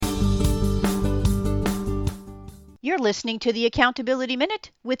You're listening to the Accountability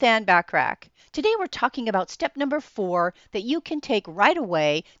Minute with Anne Bachrach. Today we're talking about step number 4 that you can take right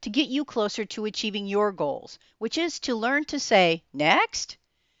away to get you closer to achieving your goals, which is to learn to say, next.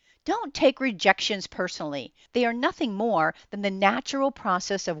 Don't take rejections personally. They are nothing more than the natural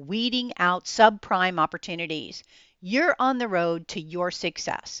process of weeding out subprime opportunities. You're on the road to your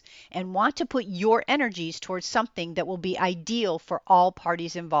success and want to put your energies towards something that will be ideal for all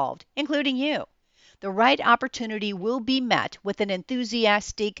parties involved, including you. The right opportunity will be met with an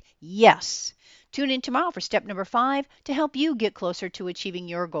enthusiastic yes. Tune in tomorrow for step number 5 to help you get closer to achieving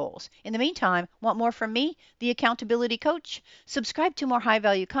your goals. In the meantime, want more from me, the Accountability Coach? Subscribe to more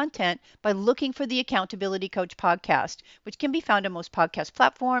high-value content by looking for the Accountability Coach podcast, which can be found on most podcast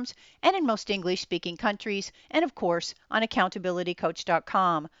platforms and in most English-speaking countries, and of course on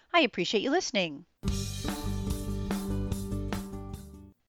accountabilitycoach.com. I appreciate you listening.